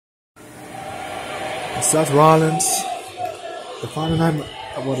Seth Rollins, the final night,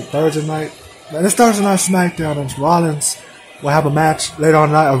 the Thursday night. Man, this Thursday night SmackDown, and Rollins will have a match later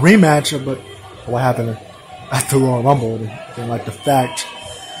on night, a rematch, but what happened after Royal Rumble, and like the fact.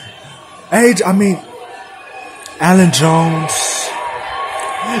 Alan Jones.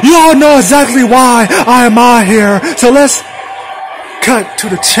 You all know exactly why I am out here, so let's cut to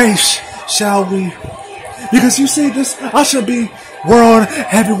the chase, shall we? Because you see this, I should be World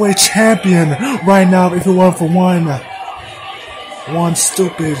Heavyweight Champion right now if it weren't for one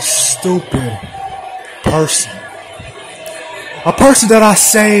stupid person. A person that I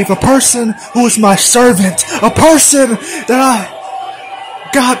save, a person who is my servant, a person that I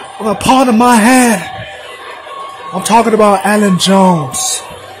got on the palm of my hand. I'm talking about Alan Jones.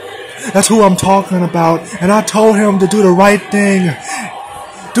 That's who I'm talking about. And I told him to do the right thing.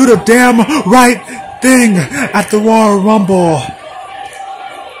 Do the damn right thing at the Royal Rumble.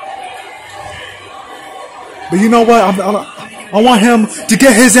 But you know what? I want him to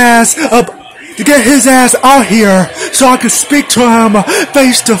get his ass up, to get his ass out here so I can speak to him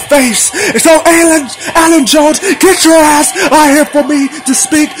face to face. And so Alan Jones, get your ass out here for me to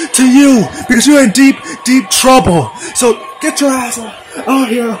speak to you because you're in deep trouble. So get your ass out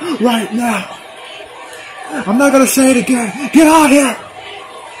here right now. I'm not going to say it again. Get out here.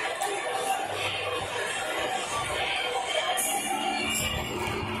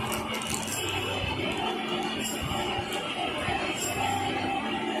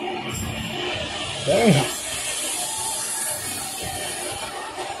 Damn.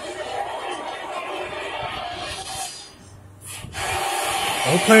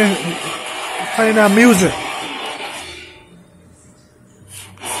 I'm playing that music.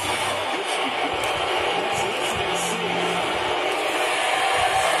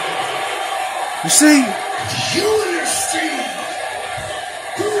 You see? Do you understand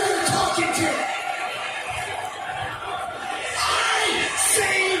who you're talking to? I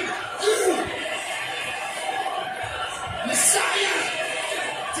saved you! Messiah,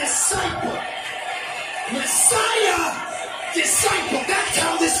 disciple. Messiah, disciple. That's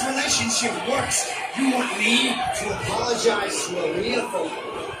how this relationship works. You want me to apologize to Aaliyah for...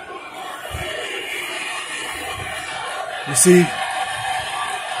 You see?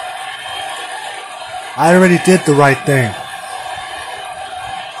 I already did the right thing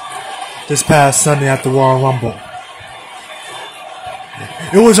this past Sunday at the Royal Rumble.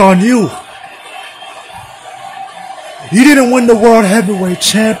 It was on you. You didn't win the World Heavyweight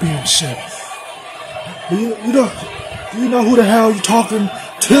Championship. You know who the hell you're talking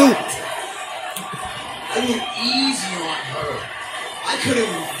to? I went easy on her. I could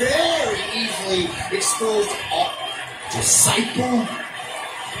have very easily exposed all... Disciple?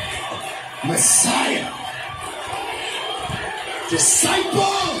 Messiah.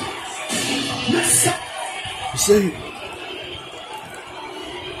 Disciple. Messiah. You see,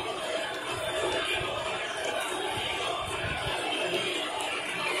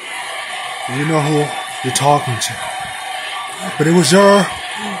 you know who you're talking to. But it was your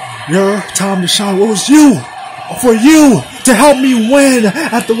time to shine. It was for you to help me win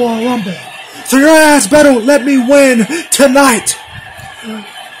at the Royal Rumble. So your ass better let me win tonight.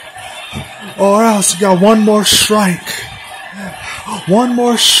 Or else you got one more strike. One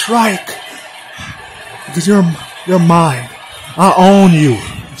more strike. Because you're mine. I own you.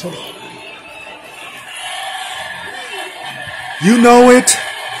 You know it.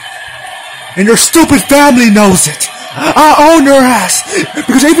 And your stupid family knows it. I own your ass.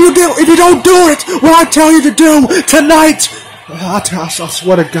 Because if you don't do it, what I tell you to do tonight, I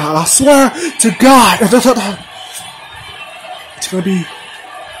swear to God. I swear to God. It's going to be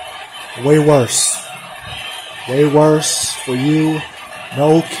way worse. Way worse for you.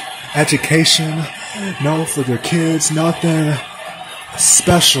 No education. No for your kids. Nothing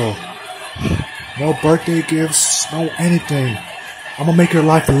special. No birthday gifts. No anything. I'm going to make your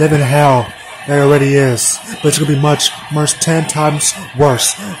life a living hell. That already is. But it's going to be much 10 times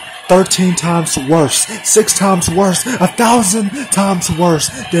worse. 13 times worse. 6 times worse. 1,000 times worse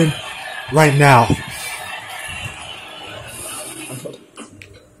than right now.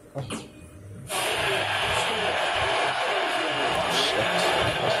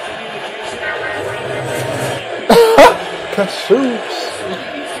 Cashews.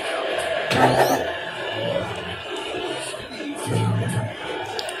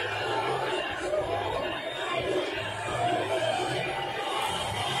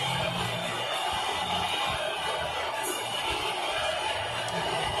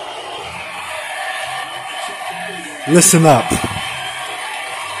 Listen up.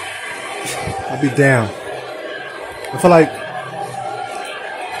 I'll be damned. I feel like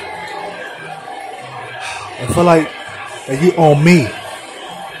I feel like that you owe me.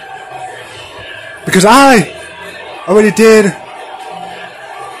 Because I already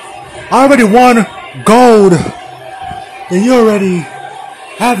won gold. And you already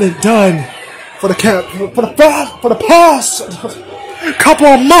haven't done for the past couple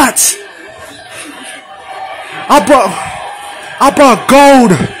of months. I brought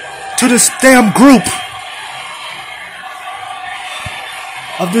gold to this damn group.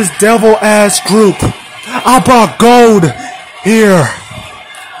 Of this devil-ass group. I brought gold here.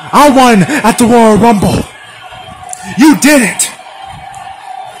 I won at the Royal Rumble. You didn't.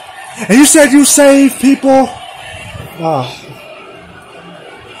 And you said you saved people.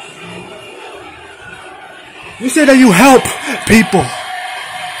 You said that you help people.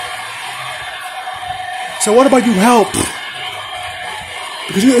 So what about you help?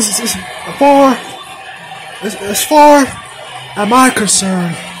 Because as far as my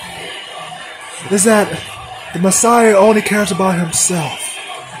concern, is that the Messiah only cares about himself.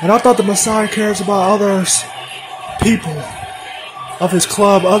 And I thought the Messiah cares about others, people of his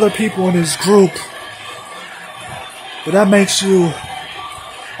club, other people in his group. But that makes you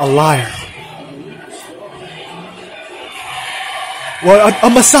a liar. Well, a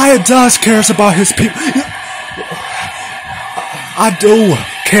Messiah does cares about his people. I do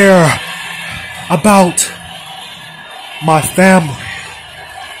care about my family.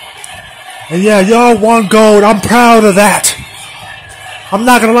 And yeah, y'all won gold. I'm proud of that. I'm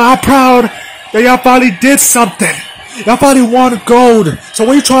not gonna lie, I'm proud that y'all finally did something. Y'all finally won gold. So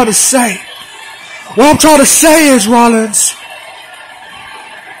what are you trying to say? What I'm trying to say is, Rollins,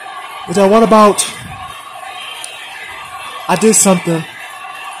 is that what about I did something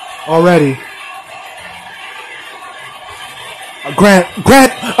already. A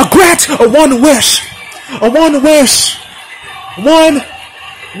one wish. One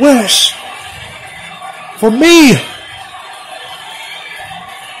wish. For me.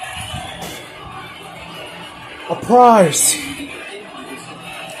 A prize.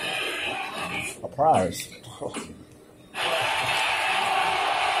 A prize.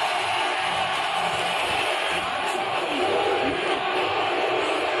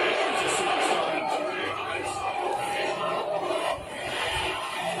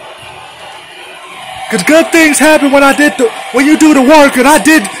 Because good things happen when you do the work, and I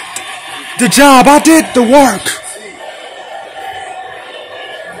did the job. I did the work.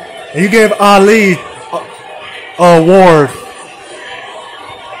 And you gave Ali an award.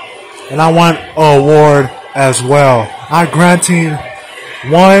 And I want an award as well. I'm granting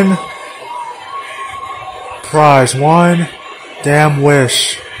one prize, one damn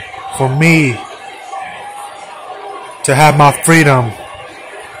wish for me to have my freedom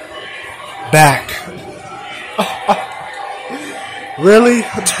back. Really?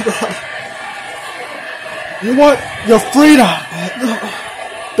 You want your freedom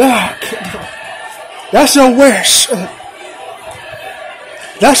back? That's your wish.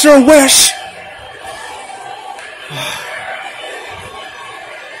 That's your wish.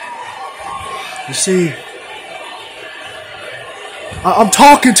 You see, I'm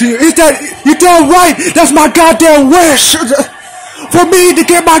talking to you. You damn right? That's my goddamn wish. For me to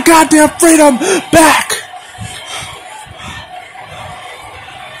get my goddamn freedom back.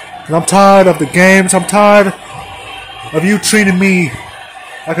 And I'm tired of the games. I'm tired of you treating me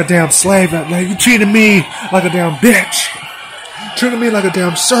like a damn slave. Like you treating me like a damn bitch. Treating me like a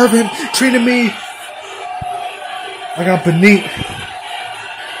damn servant. Treating me like I'm beneath.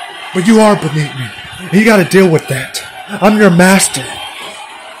 But you are beneath me. And you gotta deal with that. I'm your master.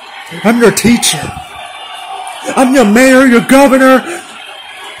 I'm your teacher. I'm your mayor, your governor.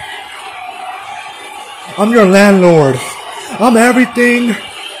 I'm your landlord. I'm everything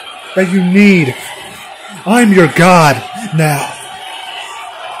that you need. I'm your God now.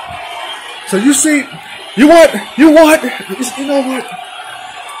 So you see, you know what?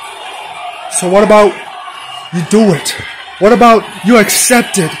 So what about you do it? What about you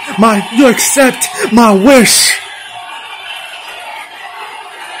accept my wish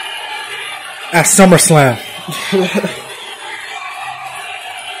at Summerslam?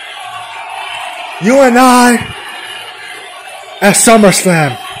 You and I at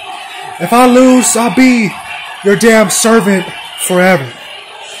Summerslam. If I lose, I'll be your damn servant forever.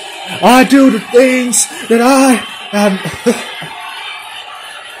 I do the things that I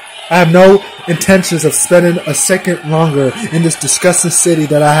have no intentions of spending a second longer in this disgusting city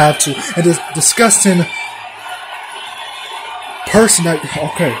that I have to, and this disgusting person that,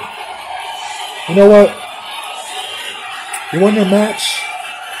 okay. You know what? You want your match?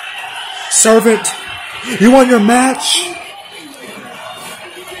 Servant? You want your match?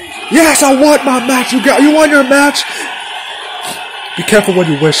 Yes, I want my match. You want your match? Be careful what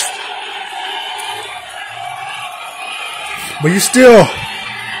you wish. But you still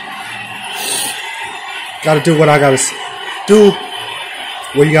gotta do what I gotta do.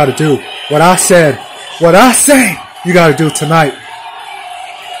 What you gotta do. What I said. What I say you gotta do tonight.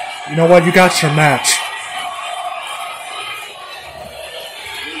 You know what? You got your match.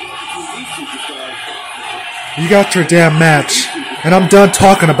 You got your damn match. And I'm done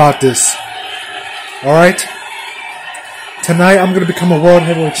talking about this. Alright? Tonight I'm gonna become a world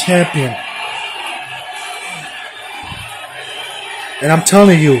heavyweight champion. And I'm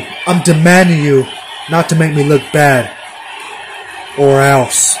telling you, I'm demanding you not to make me look bad. Or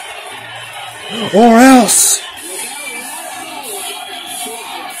else. Or else!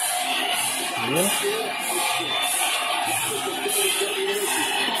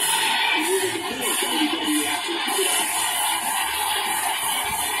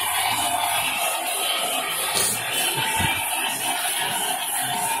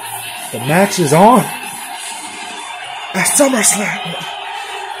 The match is on at Summerslam.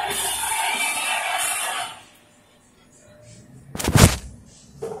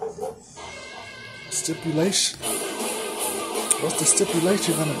 Stipulation? What's the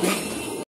stipulation gonna be?